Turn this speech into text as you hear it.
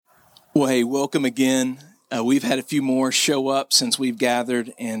Well, hey, welcome again. We've had a few more show up since we've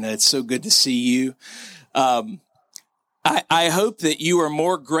gathered, and it's so good to see you. I hope that you are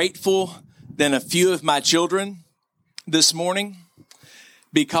more grateful than a few of my children this morning,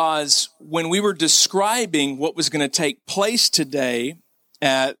 because when we were describing what was going to take place today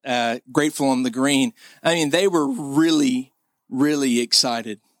at Grateful on the Green, I mean, they were really, really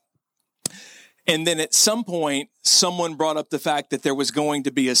excited. And then at some point, someone brought up the fact that there was going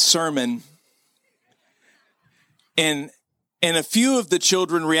to be a sermon. And a few of the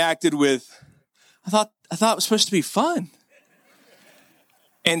children reacted with, I thought it was supposed to be fun.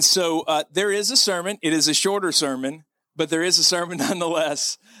 And so there is a sermon. It is a shorter sermon, but there is a sermon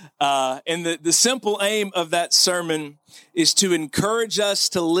nonetheless. And the simple aim of that sermon is to encourage us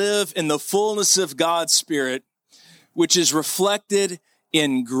to live in the fullness of God's Spirit, which is reflected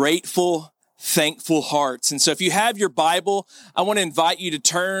in grateful, thankful hearts. And so if you have your Bible, I want to invite you to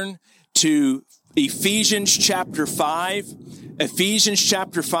turn to Ephesians chapter 5. Ephesians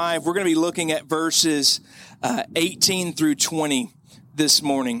chapter 5, we're going to be looking at verses 18 through 20 this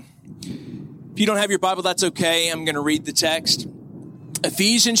morning. If you don't have your Bible, that's okay. I'm going to read the text.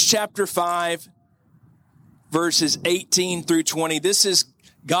 Ephesians chapter 5, verses 18 through 20. This is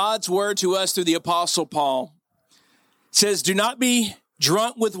God's word to us through the Apostle Paul. It says, "Do not be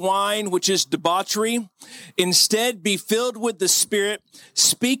drunk with wine, which is debauchery. Instead, be filled with the Spirit,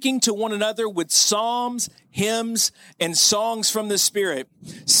 speaking to one another with psalms, hymns, and songs from the Spirit.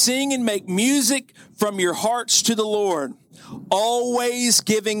 Sing and make music from your hearts to the Lord, always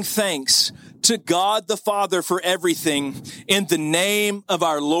giving thanks to God the Father for everything in the name of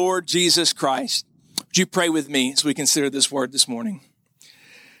our Lord Jesus Christ." Would you pray with me as we consider this word this morning?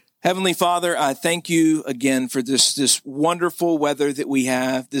 Heavenly Father, I thank you again for this wonderful weather that we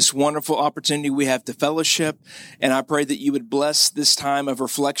have, this wonderful opportunity we have to fellowship. And I pray that you would bless this time of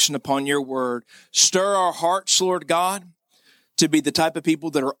reflection upon your word. Stir our hearts, Lord God, to be the type of people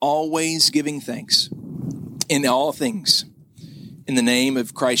that are always giving thanks in all things in the name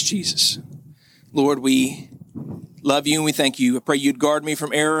of Christ Jesus. Lord, we love you and we thank you. I pray you'd guard me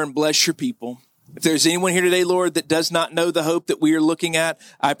from error and bless your people. If there's anyone here today, Lord, that does not know the hope that we are looking at,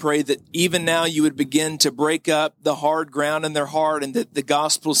 I pray that even now you would begin to break up the hard ground in their heart and that the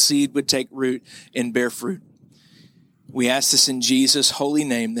gospel seed would take root and bear fruit. We ask this in Jesus' holy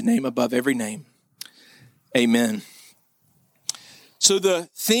name, the name above every name. Amen. So the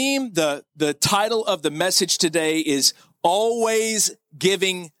theme, the title of the message today is Always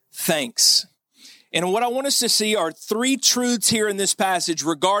Giving Thanks. And what I want us to see are three truths here in this passage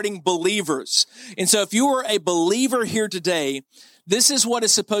regarding believers. And so if you are a believer here today, this is what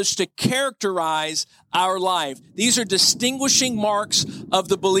is supposed to characterize our life. These are distinguishing marks of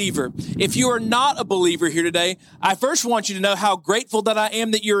the believer. If you are not a believer here today, I first want you to know how grateful that I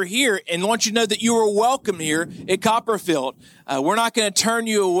am that you're here and want you to know that you are welcome here at Copperfield. We're not going to turn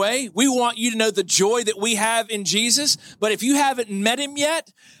you away. We want you to know the joy that we have in Jesus. But if you haven't met him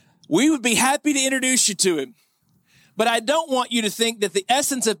yet, we would be happy to introduce you to him. But I don't want you to think that the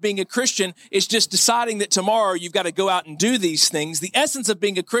essence of being a Christian is just deciding that tomorrow you've got to go out and do these things. The essence of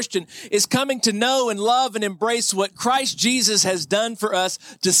being a Christian is coming to know and love and embrace what Christ Jesus has done for us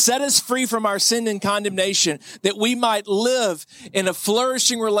to set us free from our sin and condemnation, that we might live in a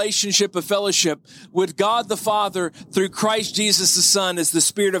flourishing relationship of fellowship with God the Father through Christ Jesus the Son as the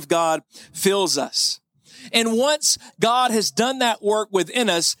Spirit of God fills us. And once God has done that work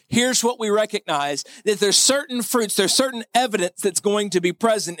within us, here's what we recognize, that there's certain fruits, there's certain evidence that's going to be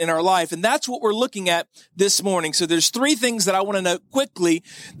present in our life. And that's what we're looking at this morning. So there's three things that I want to note quickly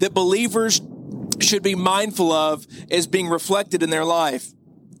that believers should be mindful of as being reflected in their life.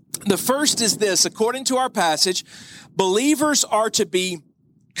 The first is this: according to our passage, believers are to be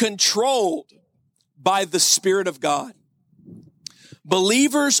controlled by the Spirit of God.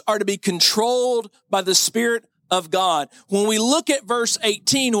 Believers are to be controlled by the Spirit of God. When we look at verse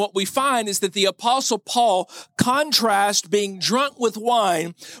 18, what we find is that the Apostle Paul contrasts being drunk with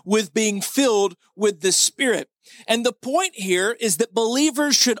wine with being filled with the Spirit. And the point here is that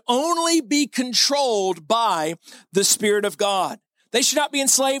believers should only be controlled by the Spirit of God. They should not be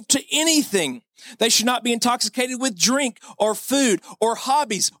enslaved to anything. They should not be intoxicated with drink or food or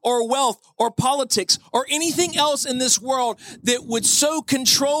hobbies or wealth or politics or anything else in this world that would so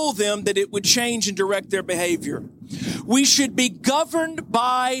control them that it would change and direct their behavior. We should be governed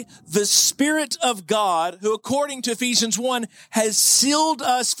by the Spirit of God, who, according to Ephesians 1, has sealed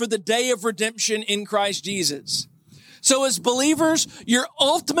us for the day of redemption in Christ Jesus. So as believers, your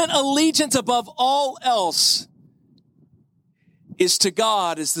ultimate allegiance above all else is to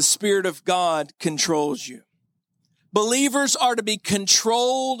God as the Spirit of God controls you. Believers are to be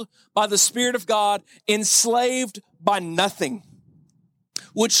controlled by the Spirit of God, enslaved by nothing,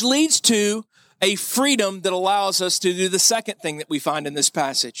 which leads to a freedom that allows us to do the second thing that we find in this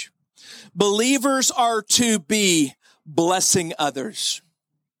passage. Believers are to be blessing others.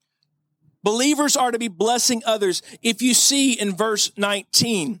 Believers are to be blessing others. If you see in verse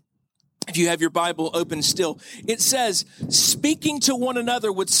 19, if you have your Bible open still, it says, speaking to one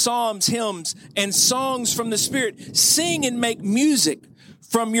another with psalms, hymns, and songs from the Spirit, sing and make music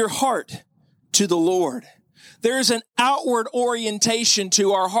from your heart to the Lord. There is an outward orientation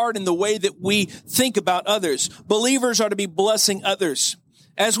to our heart in the way that we think about others. Believers are to be blessing others.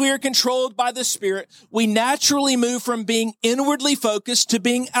 As we are controlled by the Spirit, we naturally move from being inwardly focused to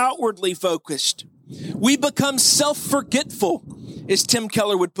being outwardly focused. We become self-forgetful, as Tim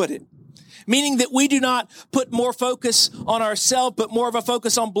Keller would put it, meaning that we do not put more focus on ourselves, but more of a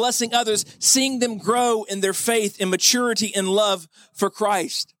focus on blessing others, seeing them grow in their faith and maturity and love for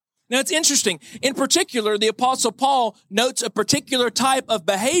Christ. Now, it's interesting. In particular, the Apostle Paul notes a particular type of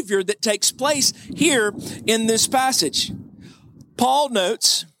behavior that takes place here in this passage. Paul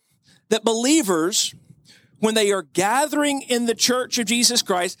notes that believers, when they are gathering in the church of Jesus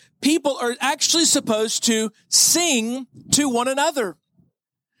Christ, people are actually supposed to sing to one another.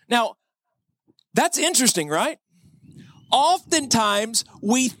 Now, that's interesting, right? Oftentimes,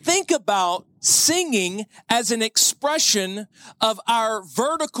 we think about singing as an expression of our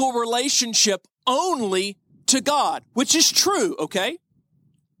vertical relationship only to God, which is true, okay?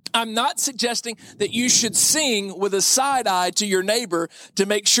 I'm not suggesting that you should sing with a side eye to your neighbor to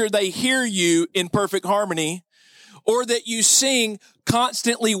make sure they hear you in perfect harmony, or that you sing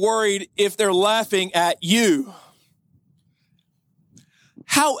constantly worried if they're laughing at you.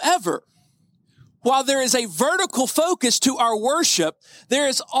 However, while there is a vertical focus to our worship, there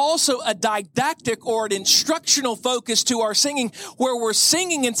is also a didactic or an instructional focus to our singing, where we're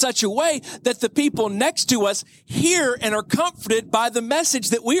singing in such a way that the people next to us hear and are comforted by the message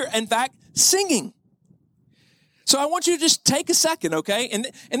that we are, in fact, singing. So I want you to just take a second, okay? And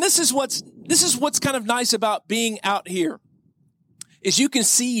this is what's kind of nice about being out here, is you can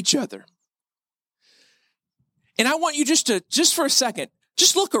see each other. And I want you just for a second,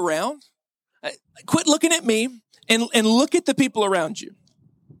 just look around. Quit looking at me and look at the people around you.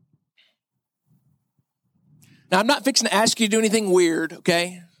 Now, I'm not fixing to ask you to do anything weird,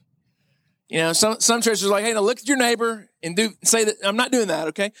 okay? You know, some churches are like, hey, now look at your neighbor and say that. I'm not doing that,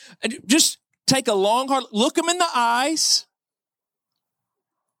 okay? Just take a long, hard look them in the eyes.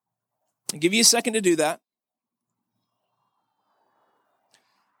 I'll give you a second to do that.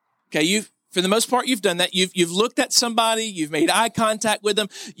 Okay, for the most part, you've done that. You've looked at somebody. You've made eye contact with them.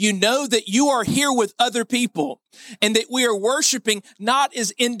 You know that you are here with other people and that we are worshiping not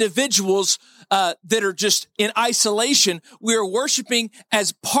as individuals that are just in isolation. We are worshiping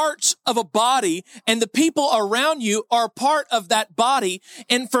as parts of a body, and the people around you are part of that body.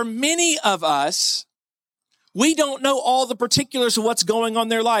 And for many of us, we don't know all the particulars of what's going on in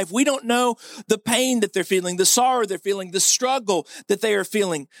their life. We don't know the pain that they're feeling, the sorrow they're feeling, the struggle that they are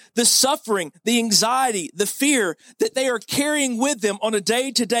feeling, the suffering, the anxiety, the fear that they are carrying with them on a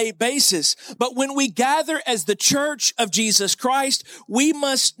day-to-day basis. But when we gather as the church of Jesus Christ, we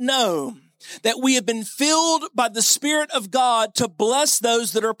must know that we have been filled by the Spirit of God to bless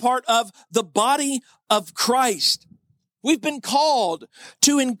those that are part of the body of Christ. We've been called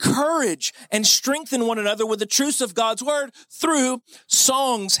to encourage and strengthen one another with the truths of God's word through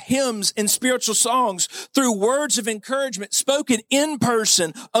songs, hymns, and spiritual songs, through words of encouragement spoken in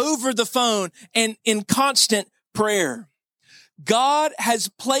person, over the phone, and in constant prayer. God has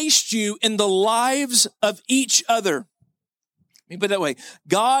placed you in the lives of each other. Let me put it that way.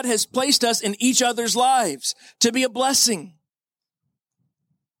 God has placed us in each other's lives to be a blessing.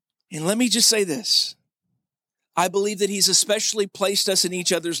 And let me just say this. I believe that he's especially placed us in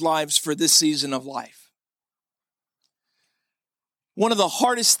each other's lives for this season of life. One of the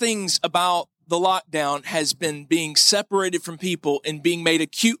hardest things about the lockdown has been being separated from people and being made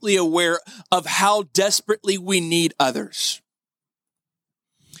acutely aware of how desperately we need others.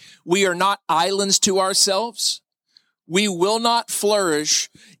 We are not islands to ourselves. We will not flourish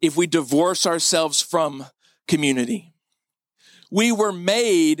if we divorce ourselves from community. We were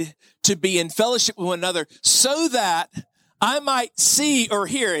made to be in fellowship with one another so that I might see or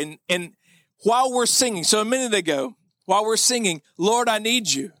hear. And while we're singing, so a minute ago, while we're singing, Lord, I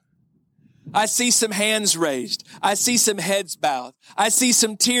need you, I see some hands raised. I see some heads bowed. I see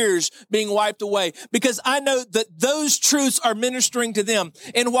some tears being wiped away because I know that those truths are ministering to them.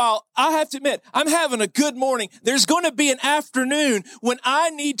 And while I have to admit, I'm having a good morning, there's going to be an afternoon when I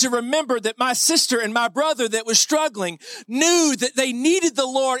need to remember that my sister and my brother that was struggling knew that they needed the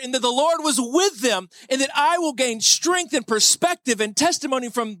Lord and that the Lord was with them, and that I will gain strength and perspective and testimony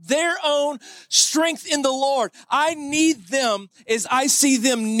from their own strength in the Lord. I need them as I see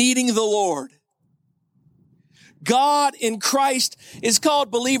them needing the Lord. God in Christ is called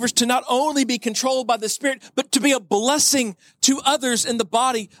believers to not only be controlled by the Spirit, but to be a blessing to others in the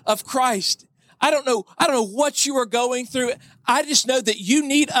body of Christ. I don't know what you are going through. I just know that you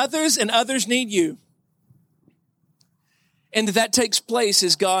need others and others need you. And that takes place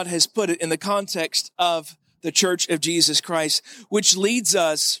as God has put it in the context of the Church of Jesus Christ, which leads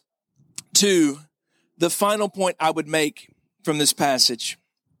us to the final point I would make from this passage.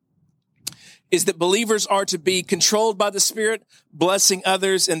 Is that believers are to be controlled by the Spirit, blessing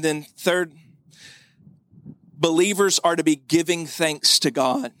others. And then third, believers are to be giving thanks to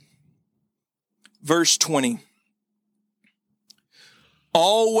God. Verse 20.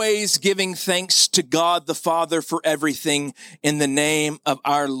 Always giving thanks to God the Father for everything in the name of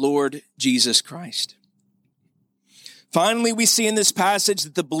our Lord Jesus Christ. Finally, we see in this passage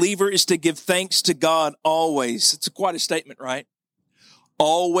that the believer is to give thanks to God always. It's quite a statement, right?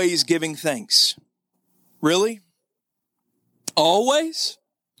 Always giving thanks. Really? Always?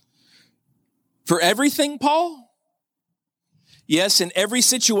 For everything, Paul? Yes, in every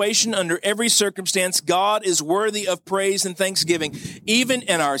situation, under every circumstance, God is worthy of praise and thanksgiving. Even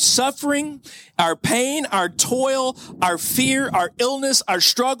in our suffering, our pain, our toil, our fear, our illness, our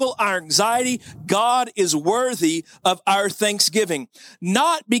struggle, our anxiety, God is worthy of our thanksgiving.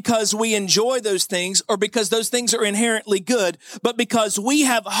 Not because we enjoy those things or because those things are inherently good, but because we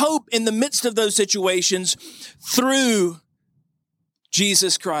have hope in the midst of those situations through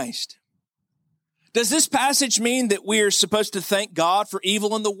Jesus Christ. Does this passage mean that we are supposed to thank God for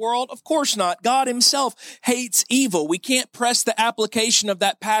evil in the world? Of course not. God himself hates evil. We can't press the application of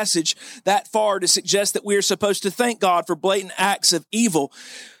that passage that far to suggest that we are supposed to thank God for blatant acts of evil,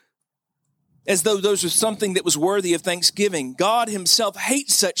 as though those were something that was worthy of thanksgiving. God himself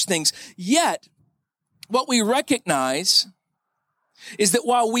hates such things. Yet, what we recognize is that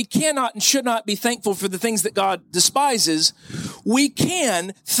while we cannot and should not be thankful for the things that God despises, we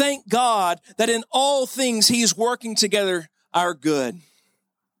can thank God that in all things he is working together our good.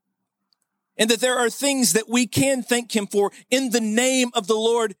 And that there are things that we can thank him for in the name of the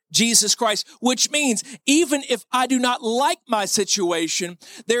Lord Jesus Christ, which means even if I do not like my situation,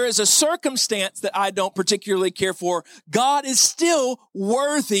 there is a circumstance that I don't particularly care for, God is still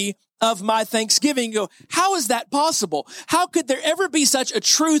worthy of my thanksgiving. You go, how is that possible? How could there ever be such a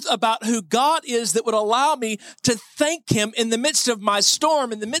truth about who God is that would allow me to thank him in the midst of my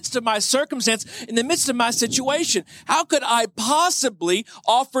storm, in the midst of my circumstance, in the midst of my situation? How could I possibly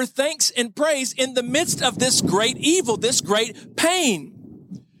offer thanks and praise in the midst of this great evil, this great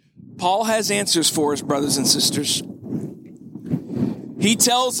pain? Paul has answers for us, brothers and sisters. He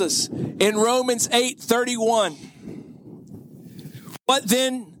tells us in Romans 8:31, what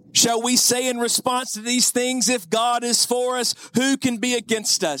then shall we say in response to these things? If God is for us, who can be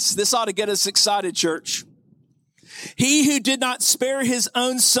against us? This ought to get us excited, church. He who did not spare his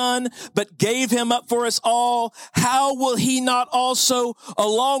own son, but gave him up for us all, how will he not also,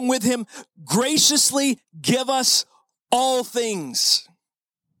 along with him, graciously give us all things?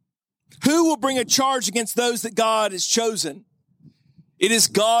 Who will bring a charge against those that God has chosen? It is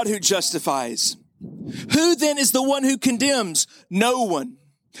God who justifies. Who then is the one who condemns? No one.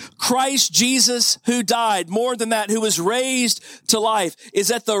 Christ Jesus, who died, more than that, who was raised to life,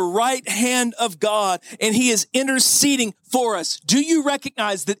 is at the right hand of God, and he is interceding for us. Do you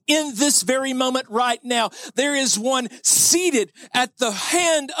recognize that in this very moment right now, there is one seated at the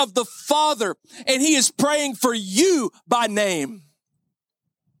hand of the Father, and he is praying for you by name?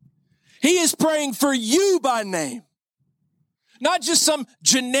 He is praying for you by name. Not just some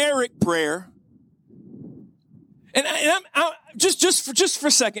generic prayer. And I'm just for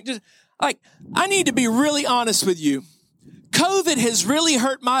a second, I need to be really honest with you. COVID has really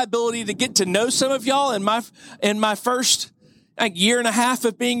hurt my ability to get to know some of y'all in my first year and a half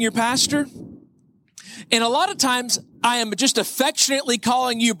of being your pastor. And a lot of times I am just affectionately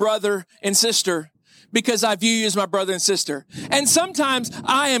calling you brother and sister because I view you as my brother and sister. And sometimes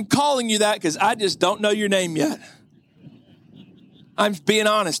I am calling you that because I just don't know your name yet. I'm being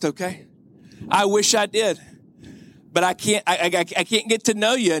honest, okay? I wish I did. But I can't get to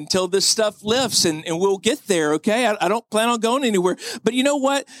know you until this stuff lifts, and we'll get there, okay? I don't plan on going anywhere. But you know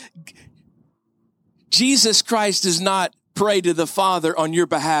what? Jesus Christ does not pray to the Father on your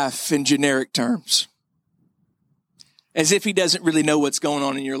behalf in generic terms, as if he doesn't really know what's going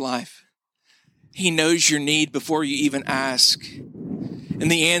on in your life. He knows your need before you even ask. And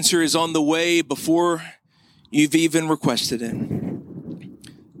the answer is on the way before you've even requested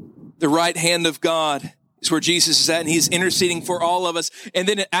it. The right hand of God is where Jesus is at, and he's interceding for all of us. And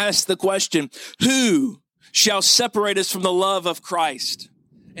then it asks the question, who shall separate us from the love of Christ?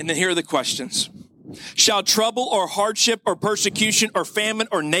 And then here are the questions. Shall trouble or hardship or persecution or famine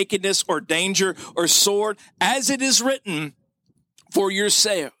or nakedness or danger or sword, as it is written, for your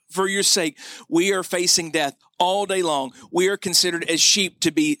sake, we are facing death all day long. We are considered as sheep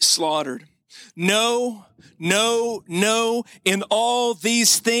to be slaughtered. No. In all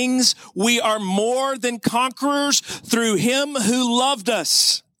these things, we are more than conquerors through him who loved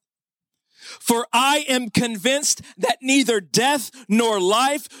us. For I am convinced that neither death nor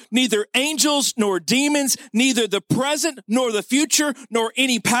life, neither angels nor demons, neither the present nor the future, nor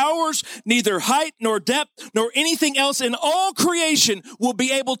any powers, neither height nor depth, nor anything else in all creation will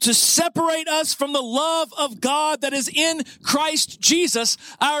be able to separate us from the love of God that is in Christ Jesus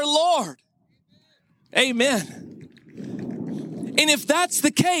our Lord. Amen. And if that's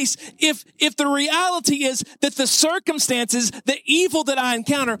the case, if the reality is that the circumstances, the evil that I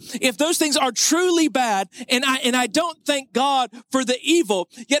encounter, if those things are truly bad, and I don't thank God for the evil,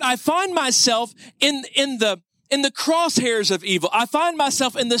 yet I find myself in the crosshairs of evil. I find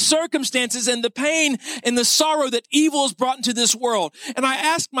myself in the circumstances and the pain and the sorrow that evil has brought into this world. And I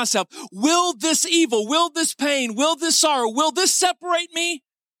ask myself, will this evil, will this pain, will this sorrow, will this separate me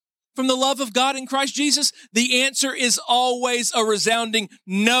from the love of God in Christ Jesus? The answer is always a resounding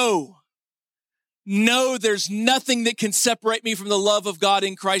no. No, there's nothing that can separate me from the love of God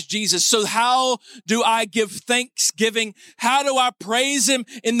in Christ Jesus. So how do I give thanksgiving? How do I praise him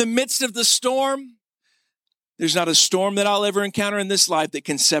in the midst of the storm? There's not a storm that I'll ever encounter in this life that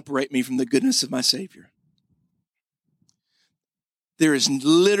can separate me from the goodness of my Savior. There is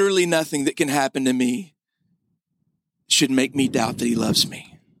literally nothing that can happen to me that should make me doubt that he loves me.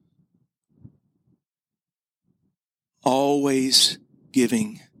 Always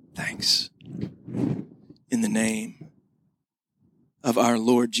giving thanks in the name of our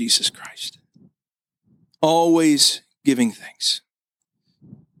Lord Jesus Christ. Always giving thanks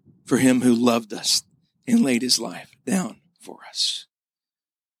for him who loved us and laid his life down for us.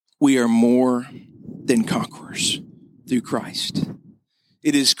 We are more than conquerors through Christ.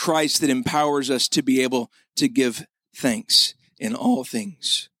 It is Christ that empowers us to be able to give thanks in all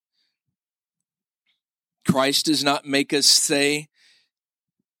things. Christ does not make us say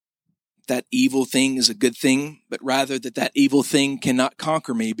that evil thing is a good thing, but rather that evil thing cannot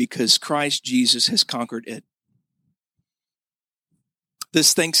conquer me because Christ Jesus has conquered it.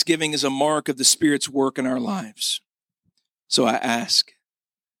 This thanksgiving is a mark of the Spirit's work in our lives. So I ask,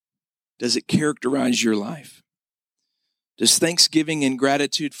 does it characterize your life? Does thanksgiving and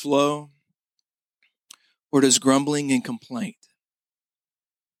gratitude flow? Or does grumbling and complaint?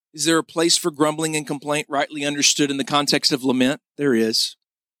 Is there a place for grumbling and complaint rightly understood in the context of lament? There is.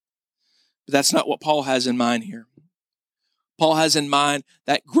 But that's not what Paul has in mind here. Paul has in mind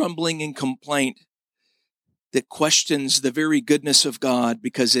that grumbling and complaint that questions the very goodness of God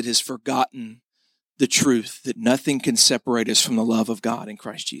because it has forgotten the truth that nothing can separate us from the love of God in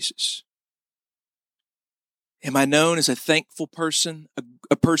Christ Jesus. Am I known as a thankful person,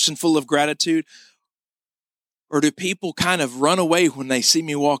 a person full of gratitude? Or do people kind of run away when they see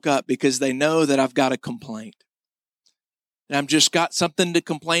me walk up because they know that I've got a complaint? And I've just got something to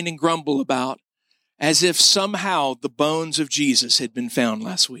complain and grumble about, as if somehow the bones of Jesus had been found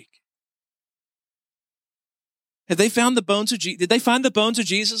last week. Had they found the bones of Jesus? Did they find the bones of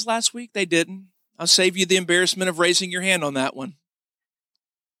Jesus last week? They didn't. I'll save you the embarrassment of raising your hand on that one.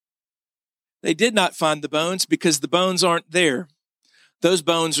 They did not find the bones because the bones aren't there. Those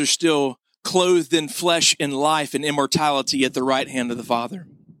bones are still clothed in flesh and life and immortality at the right hand of the Father.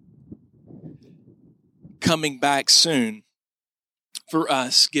 Coming back soon for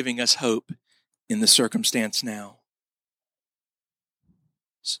us, giving us hope in the circumstance now.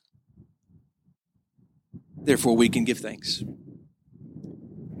 Therefore, we can give thanks.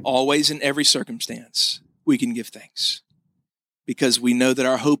 Always in every circumstance, we can give thanks. Because we know that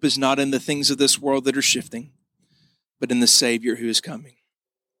our hope is not in the things of this world that are shifting, but in the Savior who is coming.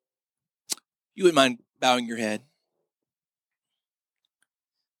 You wouldn't mind bowing your head.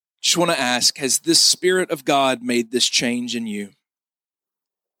 Just want to ask, has this Spirit of God made this change in you?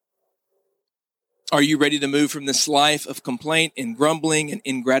 Are you ready to move from this life of complaint and grumbling and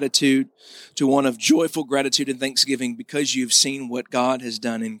ingratitude to one of joyful gratitude and thanksgiving because you've seen what God has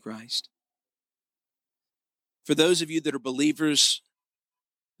done in Christ? For those of you that are believers,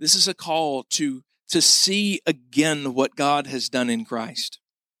 this is a call to see again what God has done in Christ.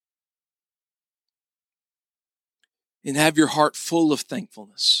 And have your heart full of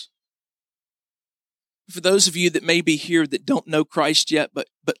thankfulness. For those of you that may be here that don't know Christ yet, but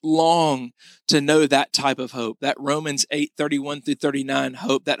long to know that type of hope, that Romans 8:31-39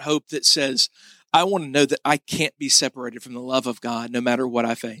 hope, that hope that says, I want to know that I can't be separated from the love of God no matter what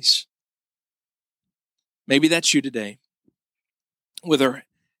I face. Maybe that's you today. With our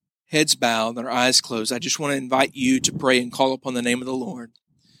heads bowed and our eyes closed, I just want to invite you to pray and call upon the name of the Lord.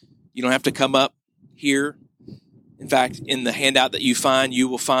 You don't have to come up here. In fact, in the handout that you find, you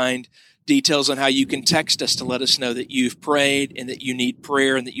will find details on how you can text us to let us know that you've prayed and that you need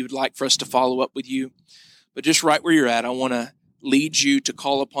prayer and that you would like for us to follow up with you. But just right where you're at, I want to lead you to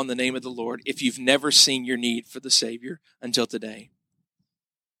call upon the name of the Lord if you've never seen your need for the Savior until today.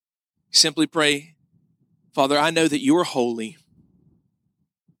 Simply pray, Father, I know that you are holy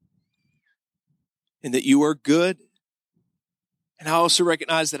and that you are good. And I also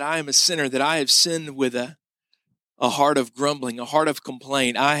recognize that I am a sinner, that I have sinned with a heart of grumbling, a heart of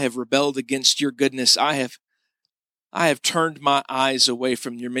complaint. I have rebelled against your goodness. I have turned my eyes away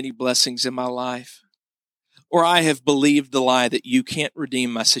from your many blessings in my life. Or I have believed the lie that you can't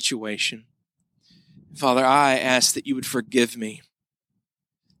redeem my situation. Father, I ask that you would forgive me.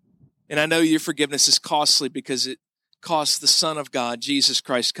 And I know your forgiveness is costly because it cost the Son of God, Jesus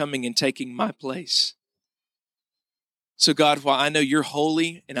Christ, coming and taking my place. So God, while I know you're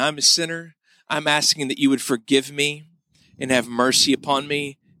holy and I'm a sinner, I'm asking that you would forgive me and have mercy upon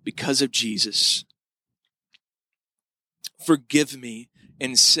me because of Jesus. Forgive me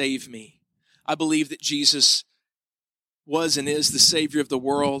and save me. I believe that Jesus was and is the Savior of the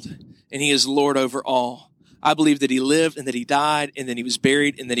world, and he is Lord over all. I believe that he lived and that he died and that he was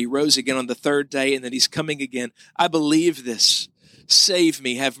buried and that he rose again on the third day and that he's coming again. I believe this. Save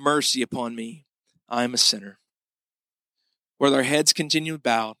me, have mercy upon me. I am a sinner. With our heads continue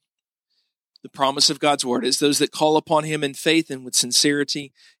bowed, the promise of God's word is those that call upon him in faith and with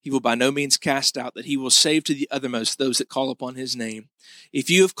sincerity, he will by no means cast out, that he will save to the uttermost those that call upon his name. If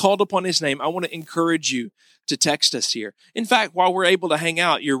you have called upon his name, I want to encourage you to text us here. In fact, while we're able to hang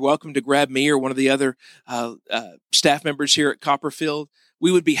out, you're welcome to grab me or one of the other staff members here at Copperfield.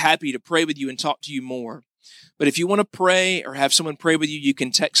 We would be happy to pray with you and talk to you more. But if you want to pray or have someone pray with you, you can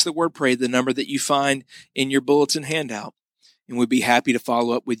text the word pray, the number that you find in your bulletin handout, and we'd be happy to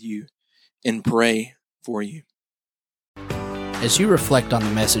follow up with you and pray for you. As you reflect on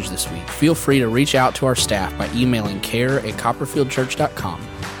the message this week, feel free to reach out to our staff by emailing care@copperfieldchurch.com.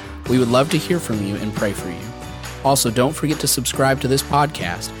 We would love to hear from you and pray for you. Also, don't forget to subscribe to this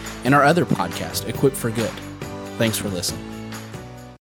podcast and our other podcast, Equipped for Good. Thanks for listening.